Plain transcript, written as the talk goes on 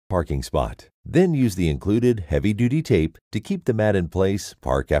parking spot. Then use the included heavy-duty tape to keep the mat in place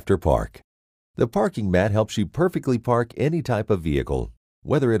park after park. The parking mat helps you perfectly park any type of vehicle.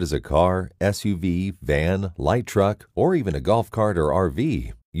 Whether it is a car, SUV, van, light truck, or even a golf cart or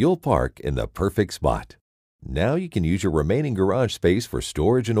RV, you'll park in the perfect spot. Now you can use your remaining garage space for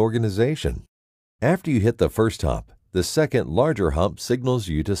storage and organization. After you hit the first hump, the second larger hump signals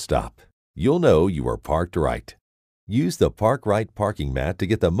you to stop. You'll know you are parked right. Use the Park Right parking mat to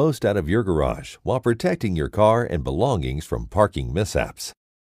get the most out of your garage while protecting your car and belongings from parking mishaps.